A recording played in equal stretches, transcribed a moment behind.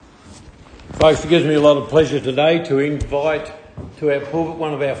Folks, it gives me a lot of pleasure today to invite to our pulpit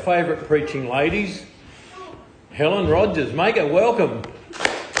one of our favourite preaching ladies, Helen Rogers. Make her welcome.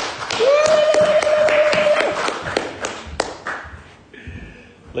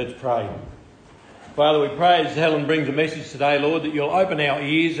 Let's pray. Father, we pray as Helen brings a message today, Lord, that you'll open our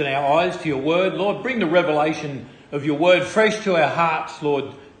ears and our eyes to your word. Lord, bring the revelation of your word fresh to our hearts, Lord,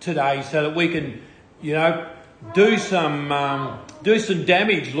 today, so that we can, do some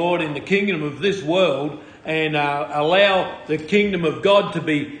damage, Lord, in the kingdom of this world and allow the kingdom of God to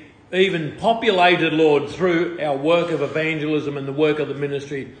be even populated, Lord, through our work of evangelism and the work of the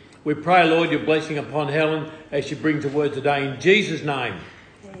ministry. We pray, Lord, your blessing upon Helen as she brings the word today. In Jesus' name,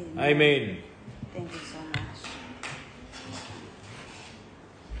 amen. Thank you so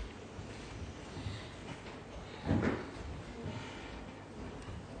much.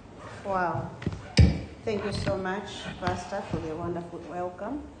 Wow. Thank you so much, Pastor, for the wonderful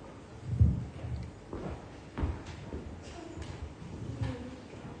welcome.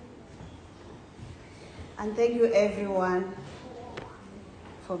 And thank you, everyone,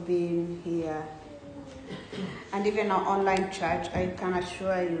 for being here. And even our online church, I can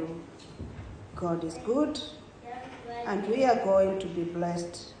assure you, God is good, and we are going to be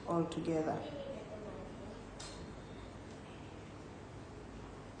blessed all together.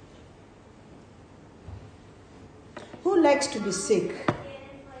 Who likes to be sick?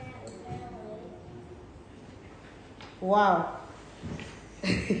 Wow.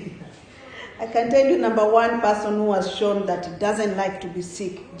 I can tell you number one person who has shown that he doesn't like to be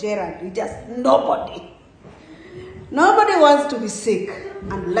sick, Gerald. Nobody. Nobody wants to be sick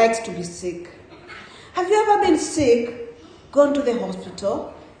and likes to be sick. Have you ever been sick, gone to the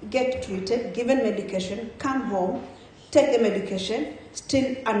hospital, get treated, given medication, come home, take the medication,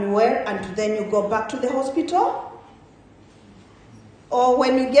 still unwell, and then you go back to the hospital? Or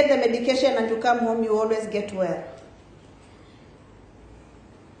when you get the medication and you come home, you always get well?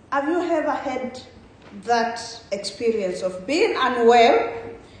 Have you ever had that experience of being unwell?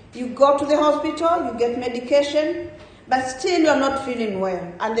 You go to the hospital, you get medication, but still you're not feeling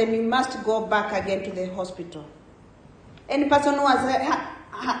well, and then you must go back again to the hospital. Any person who has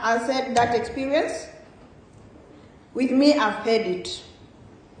had that experience? With me, I've had it.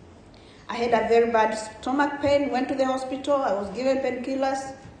 I had a very bad stomach pain, went to the hospital, I was given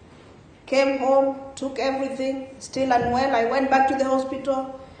painkillers, came home, took everything, still unwell. I went back to the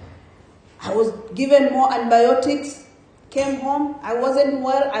hospital, I was given more antibiotics, came home, I wasn't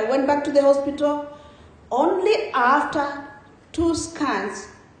well, I went back to the hospital, only after 2 scans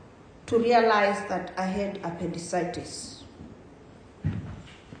to realize that I had appendicitis.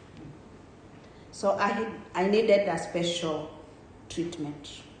 So I needed a special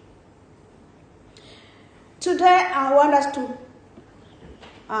treatment. Today I want us to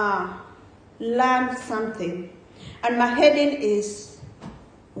learn something, and my heading is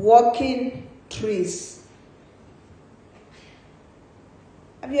Walking Trees.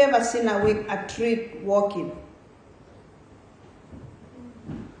 Have you ever seen a tree walking?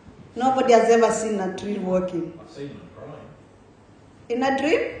 Nobody has ever seen a tree walking. I've seen them crying. In a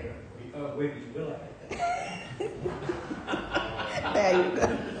dream? There you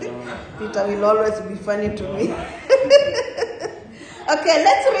go. Peter will always be funny to me. Okay,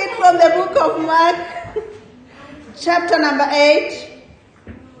 let's read from the book of Mark, chapter number 8,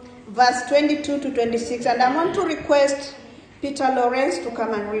 verse 22 to 26. And I want to request Peter Lawrence to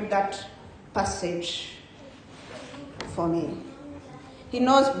come and read that passage for me. He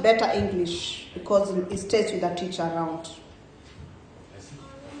knows better English because he stays with a teacher around.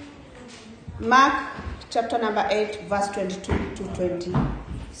 Mark chapter number 8, verse 22 to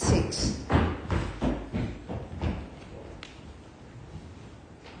 26.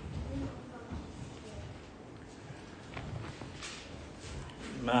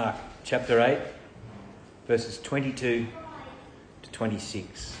 Mark chapter 8, verses 22 to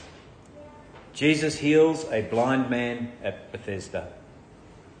 26. Jesus heals a blind man at Bethesda.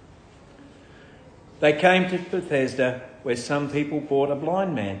 They came to Bethesda, where some people brought a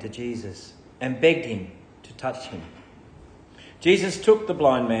blind man to Jesus and begged him to touch him. Jesus took the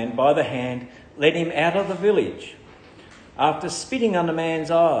blind man by the hand, led him out of the village. After spitting on the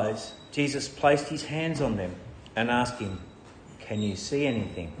man's eyes, Jesus placed his hands on them and asked him, "Can you see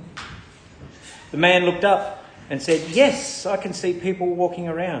anything?" The man looked up and said, "Yes, I can see people walking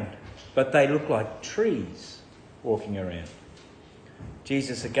around, but they look like trees walking around."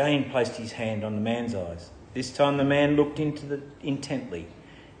 Jesus again placed his hand on the man's eyes. This time the man looked intently.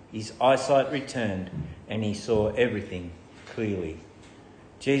 His eyesight returned and he saw everything clearly.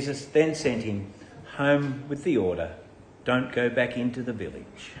 Jesus then sent him home with the order, "Don't go back into the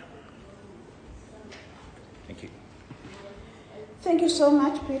village." Thank you. Thank you so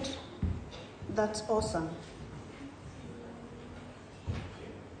much, Pete. That's awesome.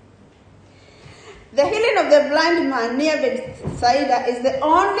 The healing of the blind man near Bethsaida is the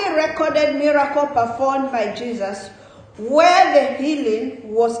only recorded miracle performed by Jesus where the healing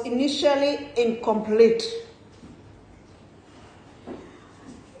was initially incomplete.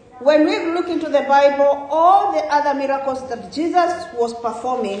 When we look into the Bible, all the other miracles that Jesus was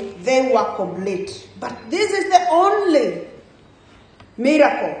performing, they were complete. But this is the only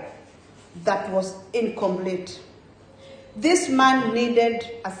miracle that was incomplete. This man needed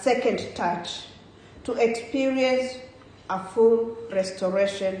a second touch to experience a full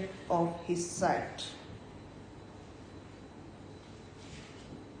restoration of his sight.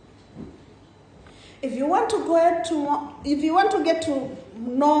 If you want to get to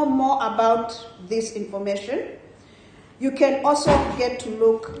know more about this information, you can also get to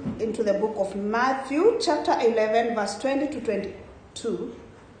look into the book of Matthew, chapter 11, verse 20 to 22,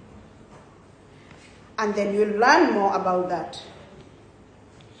 and then you'll learn more about that.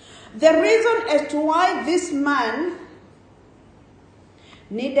 The reason as to why this man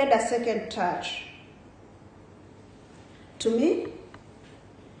needed a second touch, to me,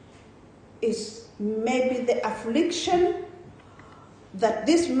 is maybe the affliction that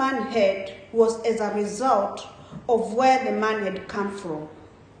this man had was as a result of where the man had come from.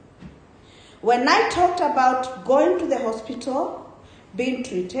 When I talked about going to the hospital, being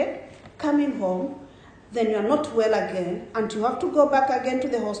treated, coming home, then you're not well again, and you have to go back again to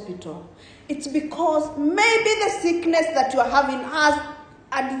the hospital. It's because maybe the sickness that you're having has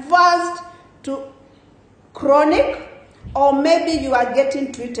advanced to chronic, or maybe you are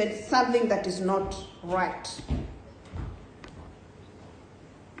getting treated something that is not right.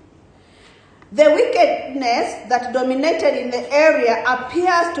 The wickedness that dominated in the area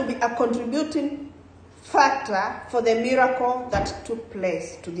appears to be a contributing factor for the miracle that took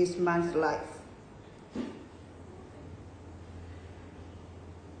place to this man's life.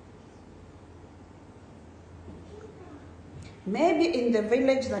 Maybe in the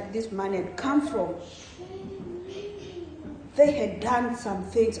village that this man had come from, they had done some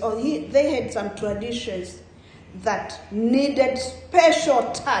things, or they had some traditions that needed special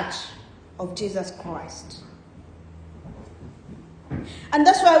touch of Jesus Christ. And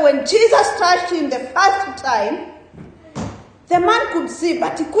that's why when Jesus touched him the first time, the man could see,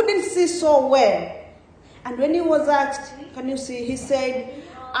 but he couldn't see so well. And when he was asked, can you see? He said,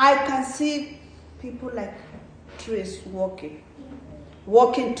 I can see people like trees walking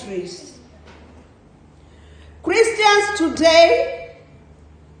trees. Christians today,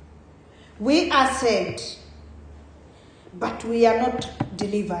 we are saved, but we are not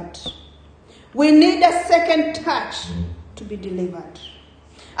delivered. We need a second touch to be delivered.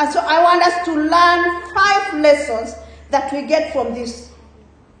 And so I want us to learn 5 lessons that we get from this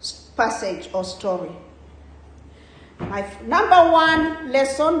passage or story. My number 1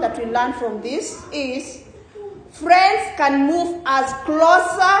 lesson that we learn from this is friends can move us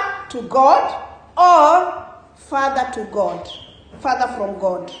closer to God or further from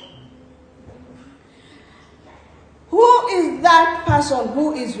God. Who is that person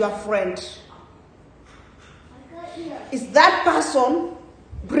who is your friend? Is that person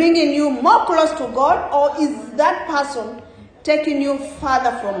bringing you more close to God, or is that person taking you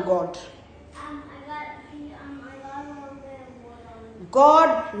further from God?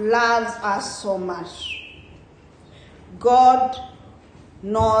 God loves us so much. God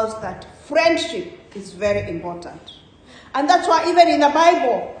knows that friendship is very important. And that's why even in the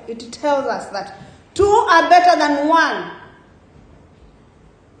Bible, it tells us that 2 are better than 1,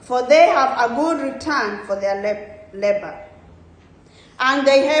 for they have a good return for their labor. And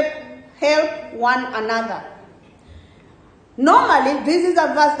they help one another. Normally, this is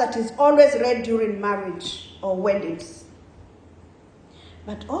a verse that is always read during marriage or weddings.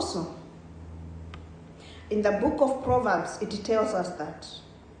 But also, in the book of Proverbs, it tells us that.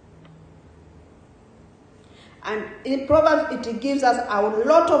 And in Proverbs, it gives us a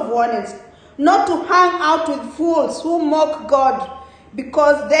lot of warnings not to hang out with fools who mock God,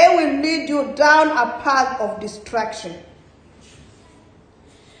 because they will lead you down a path of destruction.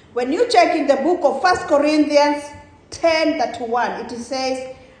 When you check in the book of 1 Corinthians 10:1, it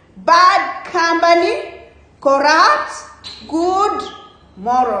says, bad company corrupts good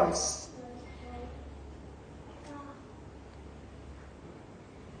morals.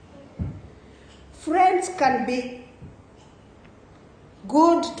 Friends can be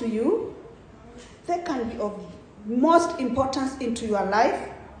good to you. They can be of most importance into your life.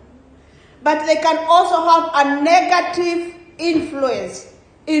 But they can also have a negative influence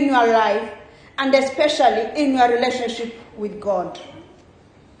in your life. and especially in your relationship with God.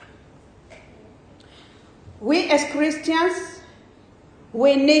 We as Christians,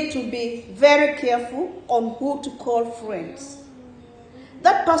 we need to be very careful on who to call friends.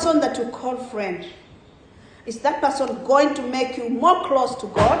 That person that you call friend, is that person going to make you more close to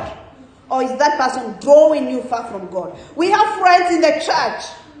God, or is that person drawing you far from God? We have friends in the church.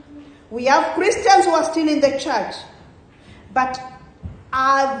 We have Christians who are still in the church. But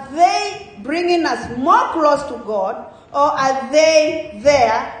are they bringing us more close to God, or are they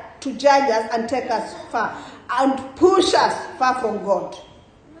there to judge us and take us far and push us far from God?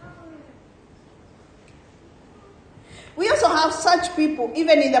 We also have such people,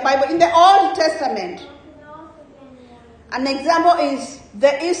 even in the Bible, in the Old Testament. An example is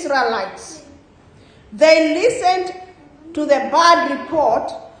the Israelites. They listened to the bad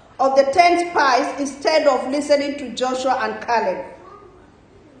report of the 10 spies instead of listening to Joshua and Caleb.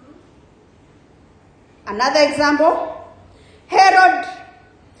 Another example, Herod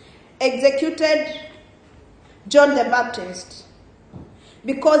executed John the Baptist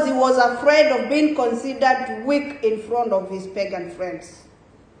because he was afraid of being considered weak in front of his pagan friends.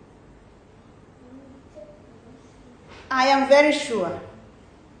 I am very sure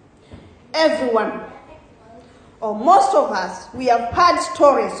everyone, or most of us, we have heard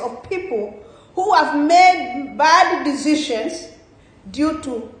stories of people who have made bad decisions due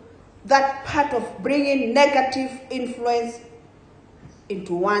to that part of bringing negative influence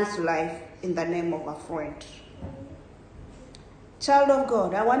into one's life in the name of a friend. Child of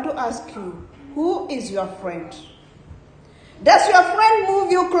God, I want to ask you, who is your friend? Does your friend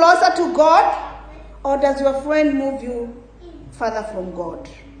move you closer to God, or does your friend move you further from God?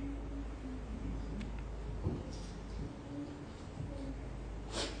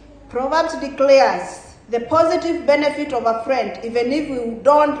 Proverbs declares the positive benefit of a friend, even if we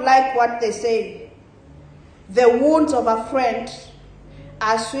don't like what they say. The wounds of a friend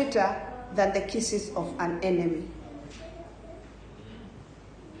are sweeter than the kisses of an enemy.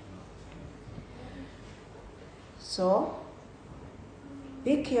 So,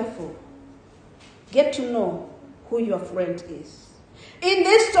 be careful. Get to know who your friend is. In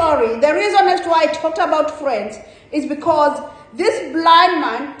this story, the reason as to why I talked about friends is because this blind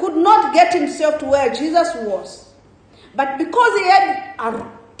man could not get himself to where Jesus was. But because he had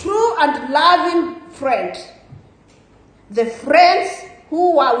a true and loving friend, the friends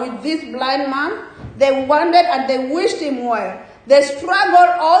who were with this blind man, they wanted and they wished him well. They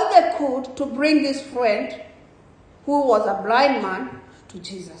struggled all they could to bring this friend, who was a blind man, to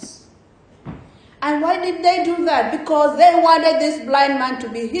Jesus. And why did they do that? Because they wanted this blind man to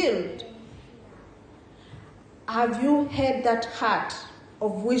be healed. Have you had that heart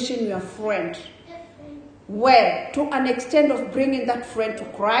of wishing your friend well, to an extent of bringing that friend to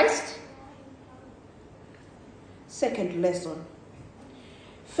Christ? Second lesson.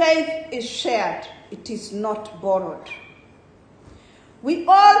 Faith is shared. It is not borrowed. We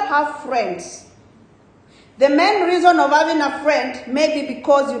all have friends. The main reason of having a friend may be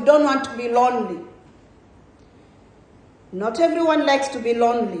because you don't want to be lonely. Not everyone likes to be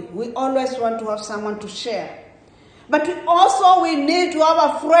lonely. We always want to have someone to share. But we need to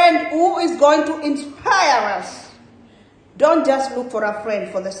have a friend who is going to inspire us. Don't just look for a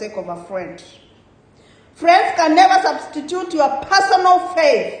friend for the sake of a friend. Friends can never substitute your personal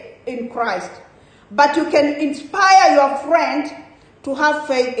faith in Christ. But you can inspire your friend to have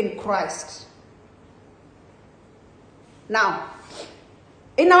faith in Christ. Now,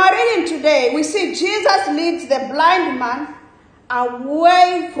 in our reading today, we see Jesus leads the blind man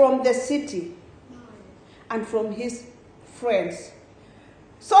away from the city and from his friends,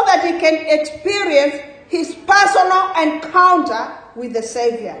 so that he can experience his personal encounter with the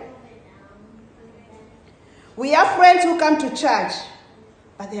Savior. We have friends who come to church,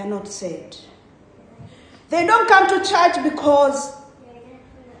 but they are not saved. They don't come to church because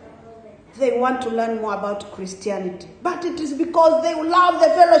they want to learn more about Christianity, but it is because they love the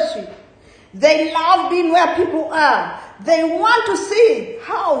fellowship. They love being where people are. They want to see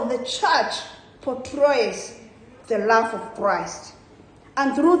how the church portrays the love of Christ.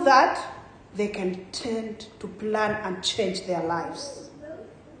 And through that, they can tend to plan and change their lives.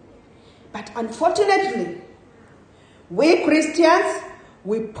 But unfortunately, we Christians,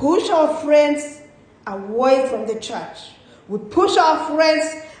 we push our friends away from the church. We push our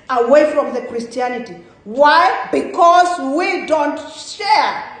friends away from the Christianity. Why? Because we don't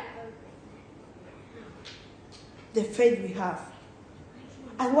share the faith we have.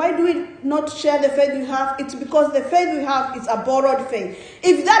 And why do we not share the faith we have? It's because the faith we have is a borrowed faith.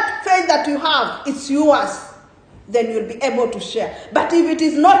 If that faith that you have is yours, then you'll be able to share. But if it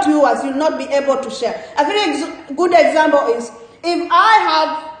is not yours, you'll not be able to share. A very good example is, if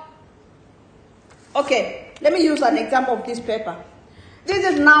I have, okay, let me use an example of this paper. This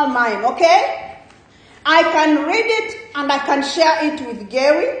is now mine, okay? I can read it and I can share it with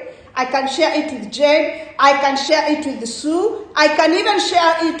Gary. I can share it with Jane. I can share it with Sue. I can even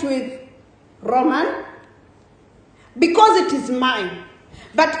share it with Roman, because it is mine.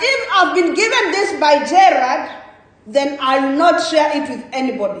 But if I've been given this by Gerard, then I'll not share it with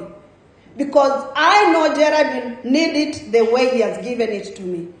anybody, because I know Gerard will need it the way he has given it to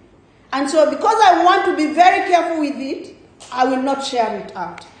me. And so because I want to be very careful with it, I will not share it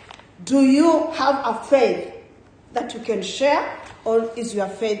out. Do you have a faith that you can share, or is your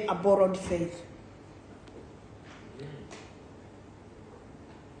faith a borrowed faith?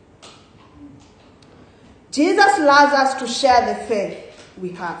 Jesus loves us to share the faith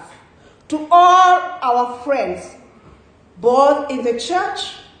we have to all our friends, both in the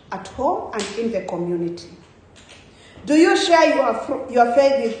church, at home, and in the community. Do you share your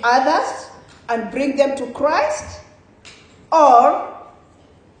faith with others and bring them to Christ? Or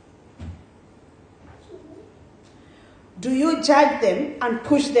do you judge them and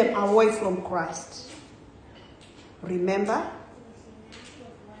push them away from Christ? Remember,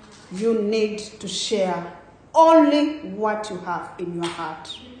 you need to share only what you have in your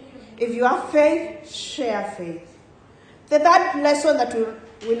heart. If you have faith, share faith. The third lesson that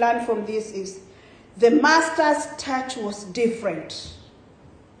we learn from this is the master's touch was different.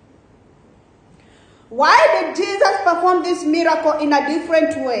 Why did Jesus perform this miracle in a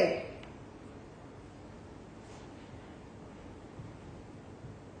different way?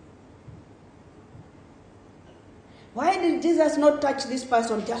 Why did Jesus not touch this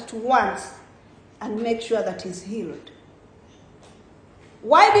person just once and make sure that he's healed?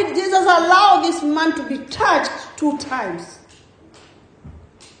 Why did Jesus allow this man to be touched 2 times?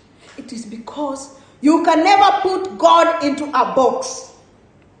 It is because you can never put God into a box.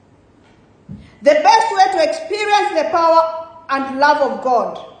 The best way to experience the power and love of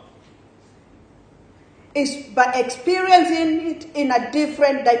God is by experiencing it in a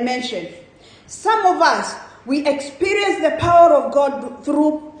different dimension. Some of us, we experience the power of God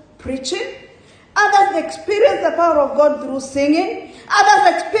through preaching. Others experience the power of God through singing.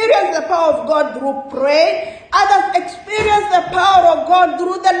 Others experience the power of God through praying. Others experience the power of God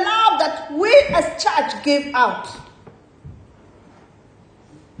through the love that we as church give out.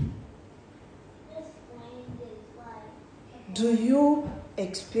 Do you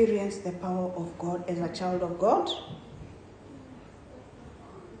experience the power of God as a child of God?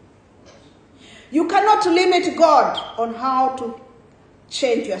 You cannot limit God on how to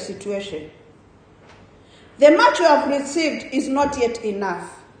change your situation. The much you have received is not yet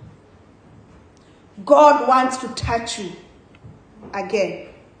enough. God wants to touch you again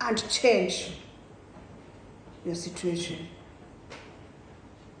and change your situation.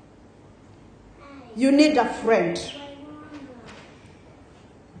 You need a friend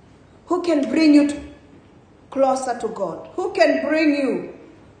who can bring you closer to God, who can bring you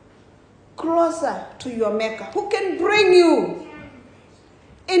closer to your Maker, who can bring you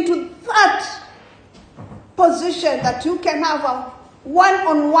into that position that you can have a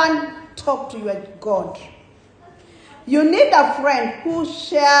one-on-one talk to your God. You need a friend who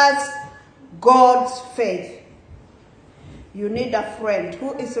shares God's faith. You need a friend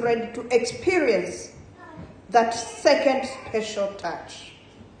who is ready to experience that second special touch.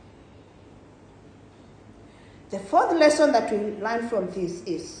 The fourth lesson that we learn from this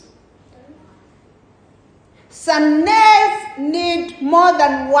is some nails need more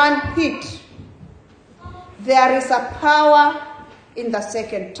than one hit. There is a power in the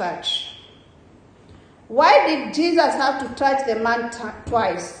second touch. Why did Jesus have to touch the man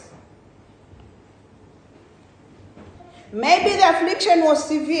twice? Maybe the affliction was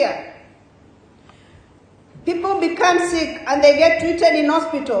severe. People become sick and they get treated in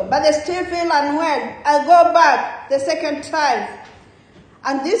hospital, but they still feel unwell. I'll go back the second time.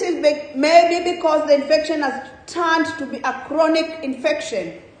 And this is maybe because the infection has turned to be a chronic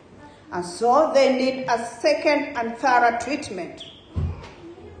infection. And so they need a second and thorough treatment.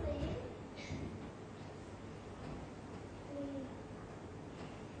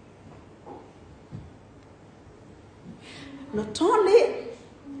 Not only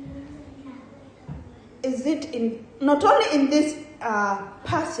in this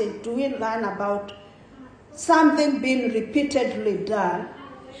passage do we learn about something being repeatedly done,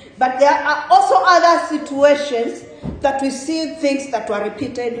 but there are also other situations that we see things that were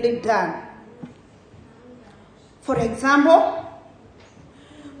repeatedly done. For example,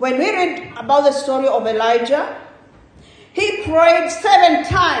 when we read about the story of Elijah, He prayed 7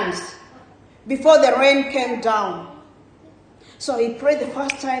 times before the rain came down. So he prayed the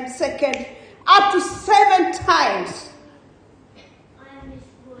first time, second, up to 7 times.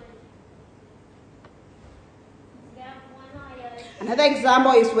 Another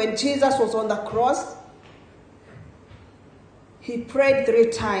example is when Jesus was on the cross. He prayed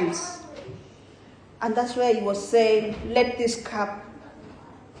 3 times. And that's where he was saying, let this cup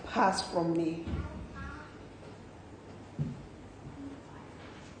pass from me.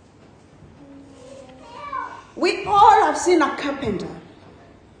 We all have seen a carpenter.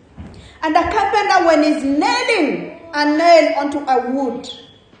 And a carpenter, when he's nailing a nail onto a wood,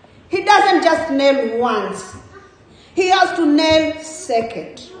 he doesn't just nail once. He has to nail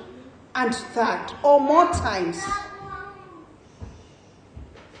second and third or more times.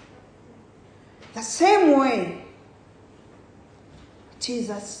 The same way,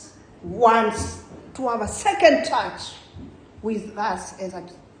 Jesus wants to have a second touch with us as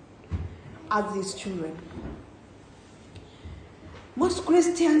his children. Most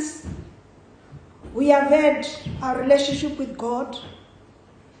Christians, we have had our relationship with God,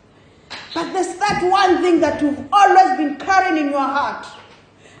 but there's that one thing that you've always been carrying in your heart,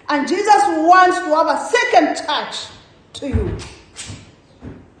 and Jesus wants to have a second touch to you.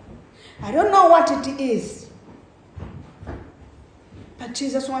 I don't know what it is, but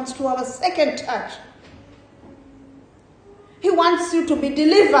Jesus wants to have a second touch. He wants you to be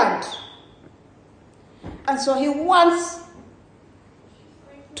delivered, and so he wants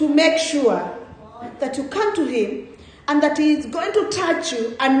to make sure that you come to him and that he is going to touch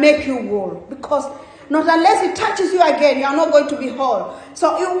you and make you whole. Because not unless he touches you again, you are not going to be whole.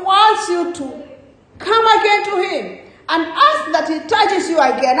 So he wants you to come again to him and ask that he touches you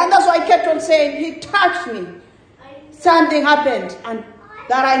again. And that's why I kept on saying, he touched me. Something happened and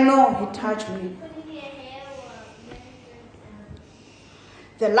that I know he touched me.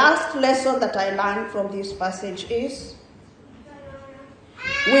 The last lesson that I learned from this passage is,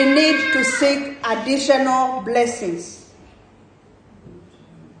 we need to seek additional blessings.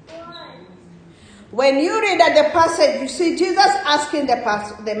 When you read at the passage, you see Jesus asking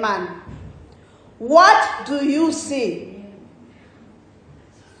the man, what do you see?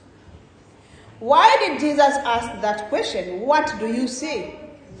 Why did Jesus ask that question? What do you see?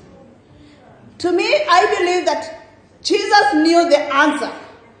 To me, I believe that Jesus knew the answer.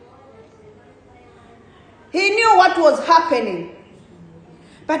 He knew what was happening.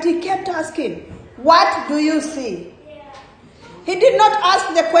 But he kept asking, what do you see? He did not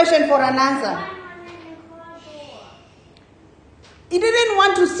ask the question for an answer. He didn't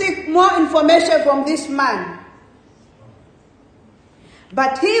want to seek more information from this man.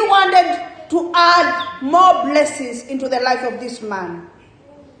 But he wanted to add more blessings into the life of this man.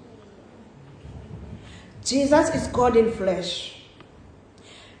 Jesus is God in flesh.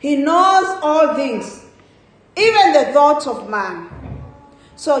 He knows all things, even the thoughts of man.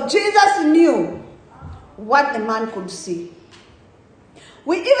 So Jesus knew what the man could see.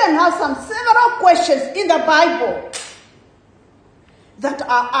 We even have several questions in the Bible that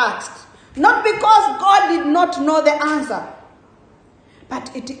are asked. Not because God did not know the answer, but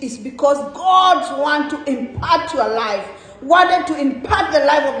it is because God wanted to impart your life, wanted to impart the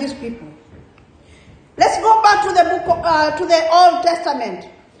life of these people. Let's go back to the book, to the Old Testament.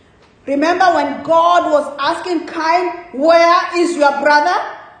 Remember when God was asking Cain, where is your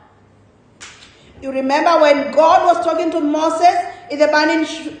brother? You remember when God was talking to Moses in the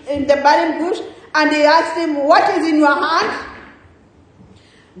burning bush, and he asked him, what is in your hand?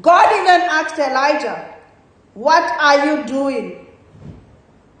 God even asked Elijah, what are you doing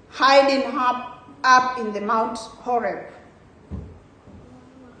hiding up in the Mount Horeb?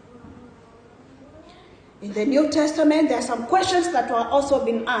 In the New Testament, there are some questions that were also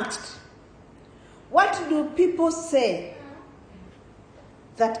being asked. What do people say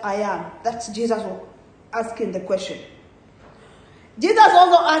that I am? That's Jesus was asking the question. Jesus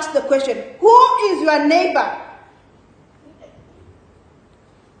also asked the question, who is your neighbor?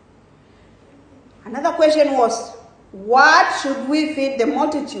 Another question was, what should we feed the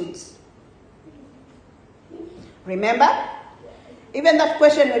multitudes? Remember? Even that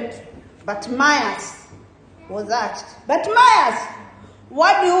question with Bartimaeus was asked, Bartimaeus,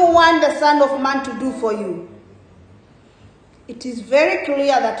 what do you want the Son of Man to do for you? It is very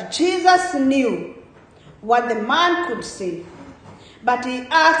clear that Jesus knew what the man could see, but he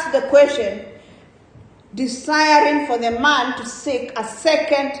asked the question, desiring for the man to seek a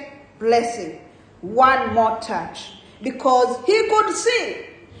second blessing, one more touch, because he could see,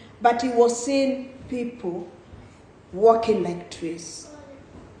 but he was seeing people walking like trees.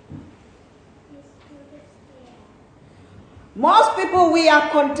 Most people, we are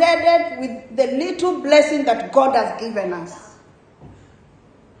contented with the little blessing that God has given us.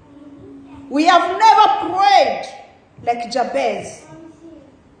 We have never prayed like Jabez.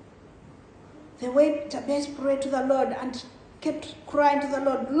 The way Jabez prayed to the Lord and kept crying to the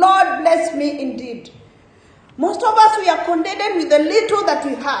Lord, Lord, bless me indeed. Most of us, we are contented with the little that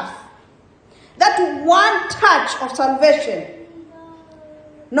we have. That one touch of salvation,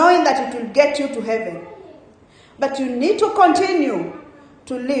 knowing that it will get you to heaven. But you need to continue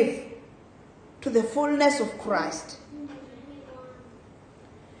to live to the fullness of Christ.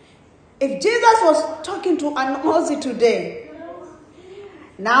 If Jesus was talking to an Aussie today,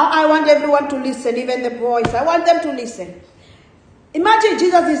 now I want everyone to listen, even the boys. I want them to listen. Imagine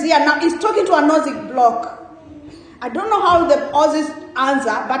Jesus is here now. He's talking to an Aussie block. I don't know how the Aussies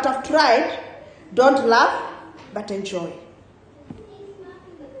answer, but I've tried. Don't laugh, but enjoy.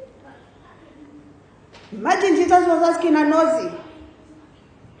 Imagine Jesus was asking an Aussie.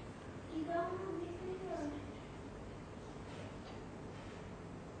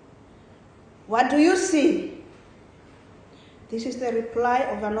 What do you see? This is the reply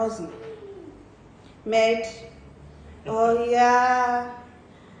of an Aussie. Mate, oh yeah,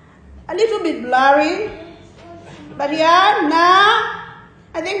 a little bit blurry, but yeah,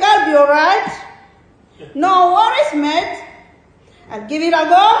 I think I'll be alright. No worries, mate. I'll give it a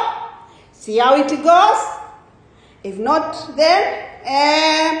go. See how it goes. If not, then,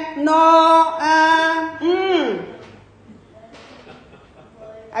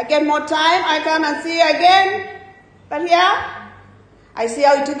 I get more time, I come and see you again. But yeah, I see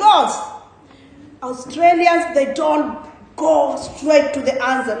how it goes. Australians, they don't go straight to the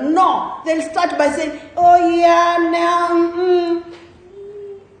answer. No, they'll start by saying, oh yeah, now,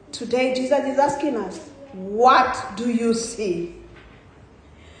 Today, Jesus is asking us, what do you see?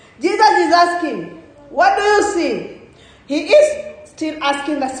 Jesus is asking, what do you see? He is still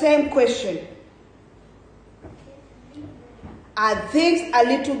asking the same question. Are things a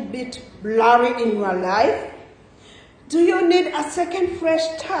little bit blurry in your life? Do you need a second fresh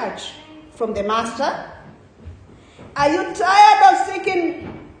touch from the Master? Are you tired of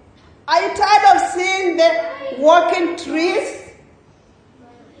seeing the walking trees?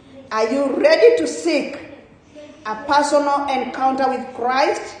 Are you ready to seek a personal encounter with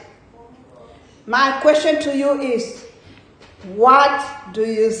Christ? My question to you is, what do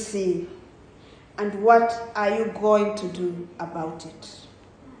you see? And what are you going to do about it?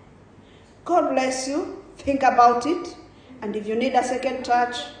 God bless you. Think about it. And if you need a second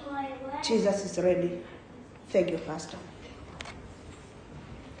touch, Jesus is ready. Thank you, Pastor.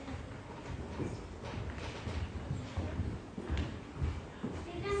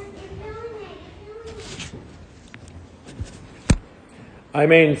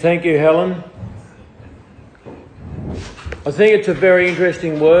 Amen. Thank you, Helen. I think it's a very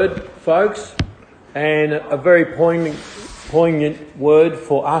interesting word, folks, and a very poignant word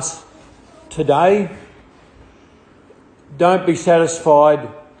for us today. Don't be satisfied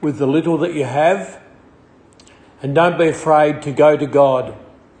with the little that you have, and don't be afraid to go to God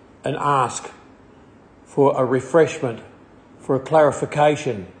and ask for a refreshment, for a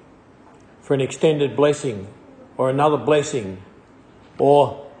clarification, for an extended blessing or another blessing,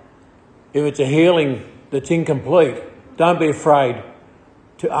 or if it's a healing that's incomplete, don't be afraid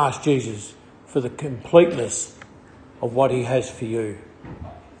to ask Jesus for the completeness of what he has for you.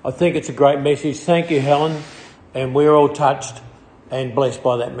 I think it's a great message. Thank you, Helen. And we're all touched and blessed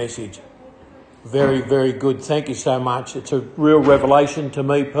by that message. Very, very good. Thank you so much. It's a real revelation to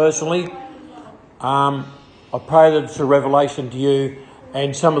me personally. I pray that it's a revelation to you.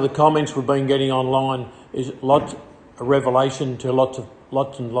 And some of the comments we've been getting online is a revelation to lots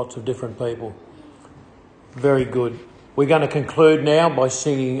and lots of different people. Very good. We're going to conclude now by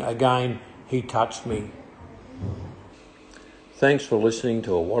singing again, He Touched Me. Thanks for listening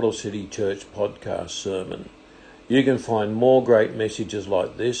to a Wattle City Church podcast sermon. You can find more great messages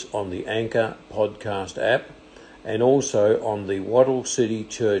like this on the Anchor podcast app and also on the Wattle City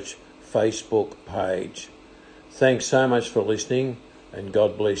Church Facebook page. Thanks so much for listening, and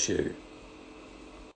God bless you.